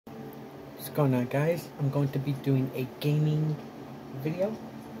going on, guys? I'm going to be doing a gaming video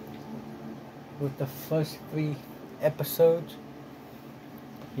with the first 3 episodes.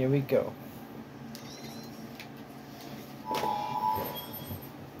 Here we go.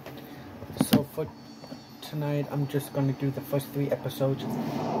 So for tonight, I'm just going to do the first 3 episodes.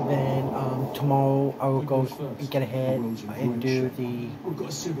 Then tomorrow I will go and get ahead and do the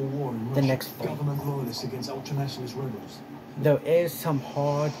next 3. Government loyalists against ultranationalist rebels. There is some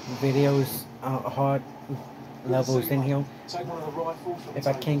hard videos, hard levels in here. If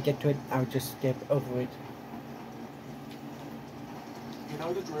I can't get to it, I'll just skip over it. You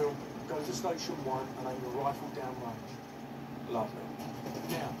know the drill. Go to station 1 and aim your rifle down range. Lovely.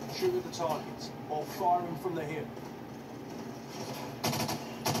 Now, shoot at the targets, or firing from the hip.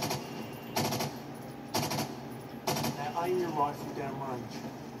 Now aim your rifle down range.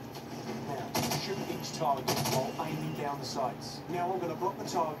 Now, shoot each target while aiming down the sights. Now I'm going to block the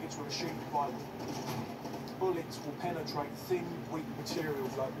targets with a sheet of plywood. Bullets will penetrate thin, weak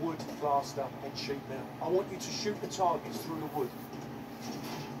materials like wood, plaster and sheet metal. I want you to shoot the targets through the wood.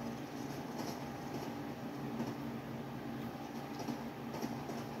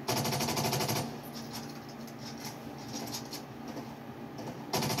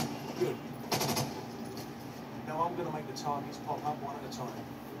 Good. Now I'm going to make the targets pop up one at a time.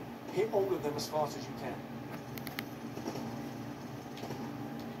 Hit all of them as fast as you can.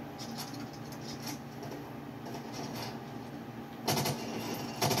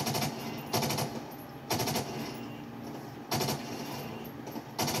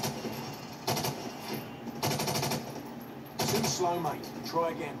 Too slow, mate.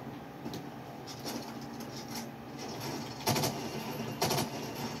 Try again.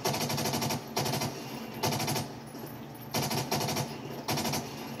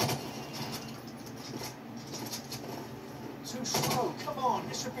 Too slow. Come on,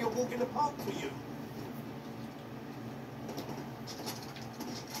 this should be a walk in the park for you.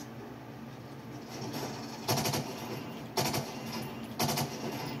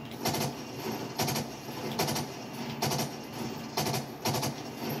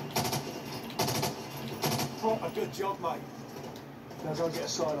 Proper good job, mate. Now go and get a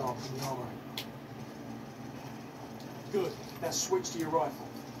sidearm from the armory. Good. Now switch to your rifle.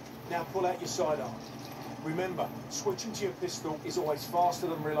 Now pull out your sidearm. Remember, switching to your pistol is always faster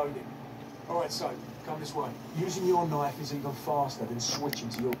than reloading. Alright, so, come this way. Using your knife is even faster than switching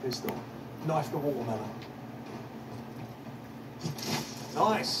to your pistol. Knife the watermelon.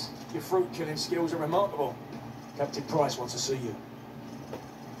 Nice! Your fruit killing skills are remarkable. Captain Price wants to see you.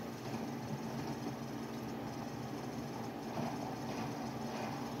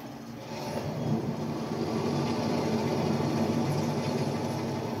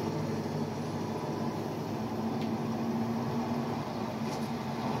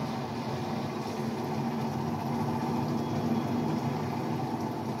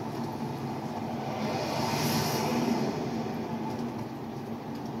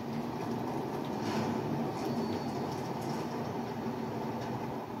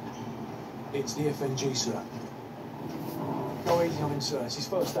 It's the FNG, sir. Go easy on him, sir. It's his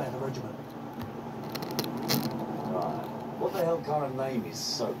first day in the regiment. Right. What the hell kind of name is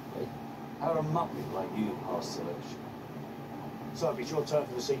Soap, eh? How a muppet like you pass selection? Soap, it's your turn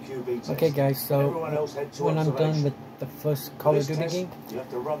for the CQB test. Okay, guys, so when I'm done with the first Call of Duty game,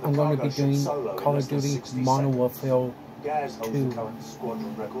 I'm going to be doing Call of Duty Modern Warfare Gaz holds 2. the current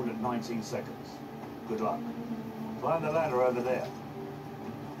squadron record at 19 seconds. Good luck. Climb the ladder over there.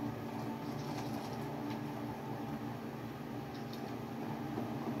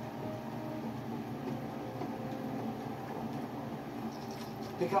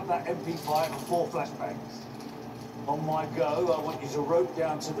 Pick up that MP5 and 4 flashbangs. On my go, I want you to rope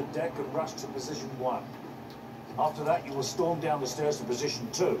down to the deck and rush to position 1. After that, you will storm down the stairs to position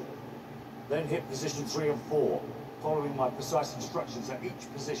 2. Then hit position 3 and 4, following my precise instructions at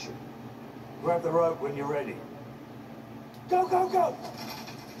each position. Grab the rope when you're ready. Go, go, go!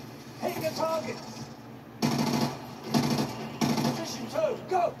 Hit your targets! Position 2,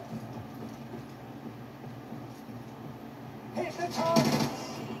 go! Hit the targets!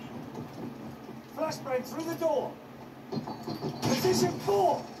 Flashbang through the door. Position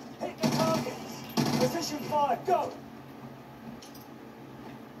 4. Hit the targets. Position 5. Go.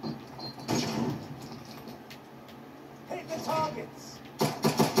 Hit the targets.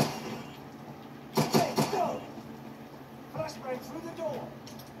 Hit. Go. Flashbang through the door.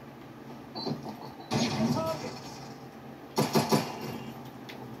 Hit the targets.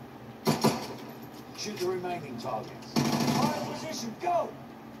 Shoot the remaining targets. Fire position. Go.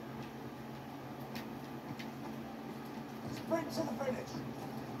 Sprint to the finish.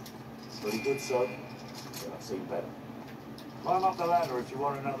 Pretty good, so. Yeah, I've seen better. Climb up the ladder if you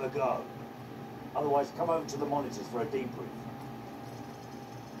want another go. Otherwise, come over to the monitors for a debrief.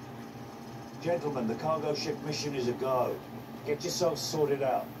 Gentlemen, the cargo ship mission is a go. Get yourselves sorted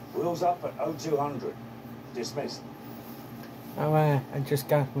out. Wheels up at 0200. Dismissed. Alright, I just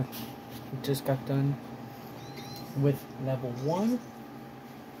got done with level 1.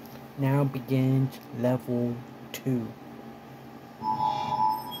 Now begins level 2.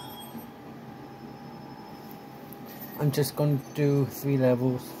 I'm just going to do 3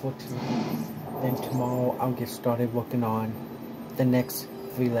 levels for tonight. Then tomorrow I'll get started working on the next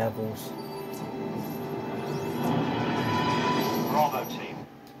 3 levels. Bravo team.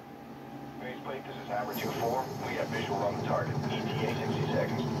 Faceplate, this is Hammer 2-4. We have visual on the target. ETA 60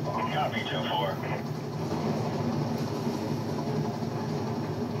 seconds. Copy 2-4.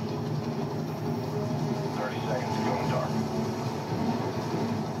 30 seconds going dark.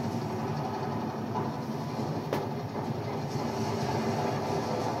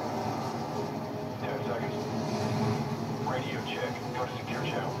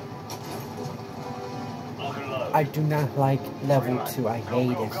 I do not like level 2. I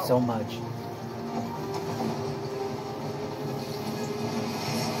hate it so much.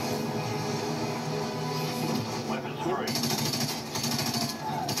 Weapons free.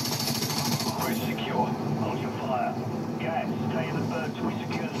 Bridge secure. Hold your fire. Gas, stay in the bird till we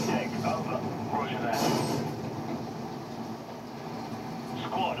secure the deck. Over. Roger that.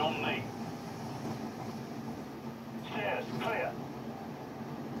 Squad on me. Stairs clear.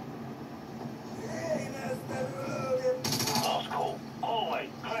 Last call. Hallway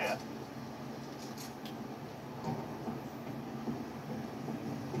clear.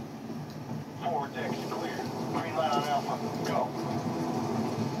 Forward decks clear. Green light on Alpha. Go.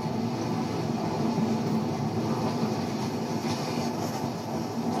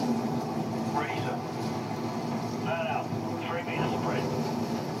 Razor. Man out. 3 meters spread.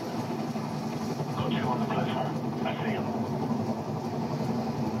 Got 2 on the platform. I see them.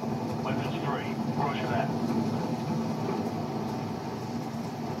 Weapons free. Roger that.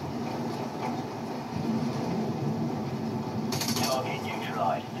 Target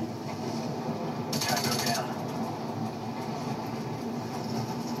neutralized. Tango down.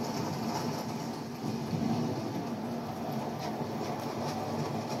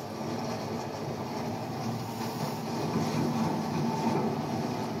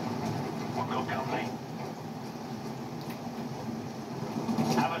 We've got company.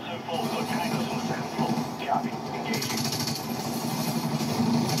 Hammer 2-4, we've got tangos on the 2nd floor. Copy. Engaging.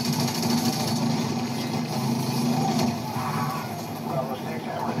 Bravo 6,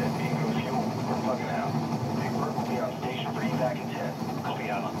 Hammer at Bingo fuel. We're plugging out. Big Bird will be on station for evac in 10. Copy,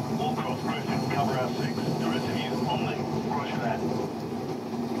 Hammer. All cross roofing. Cover out 6. The rest of you on me. Roger that.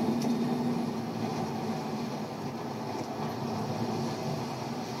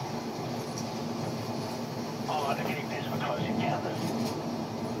 I'll undertake this for close encounters.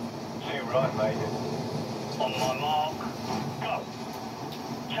 See you right, Major. On my mark. Go.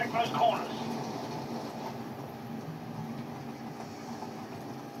 Check those corners.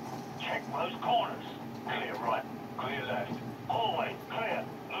 Check those corners. Clear right. Clear left. Hallway, clear.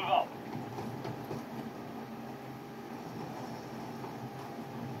 Move up.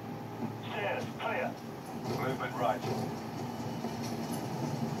 Stairs, clear. Movement right.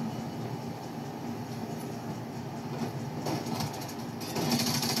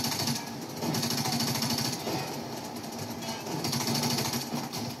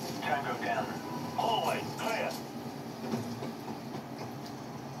 Tango down. Hallway, clear.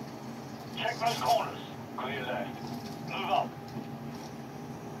 Check those corners. Clear left. Move up.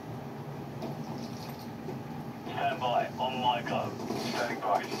 Stand by. On my go. Standing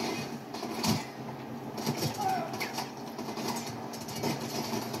by.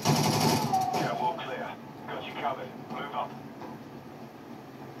 Catwalk clear. Got you covered. Move up.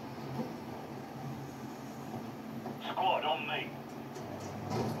 Squad on me.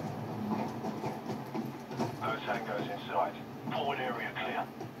 No tangos in sight. Forward area clear.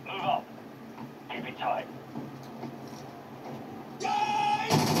 Move up. Keep it tight.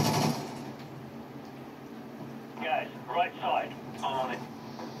 Guys, right side. I'm on it.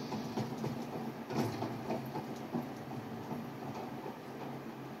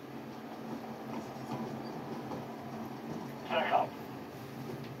 Stack up.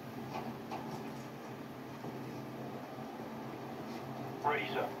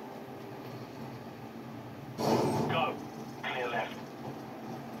 Razor. Go. Clear left.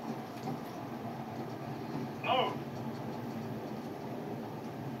 Move.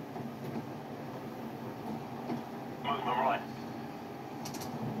 Movement right.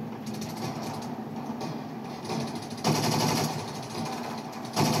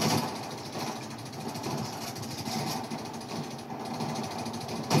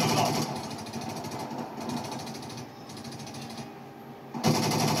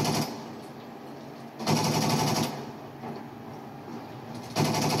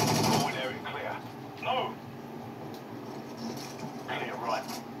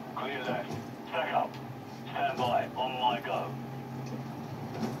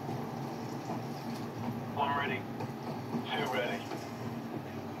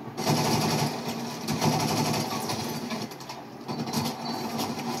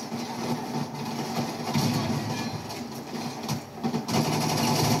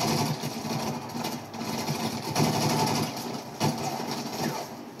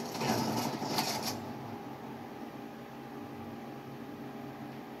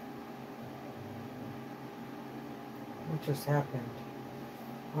 what just happened.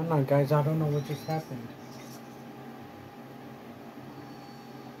 Oh no, guys, I don't know what just happened.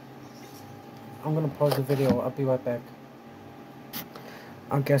 I'm gonna pause the video. I'll be right back.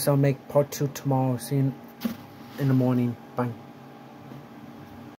 I guess I'll make part 2 tomorrow. See you in the morning. Bye.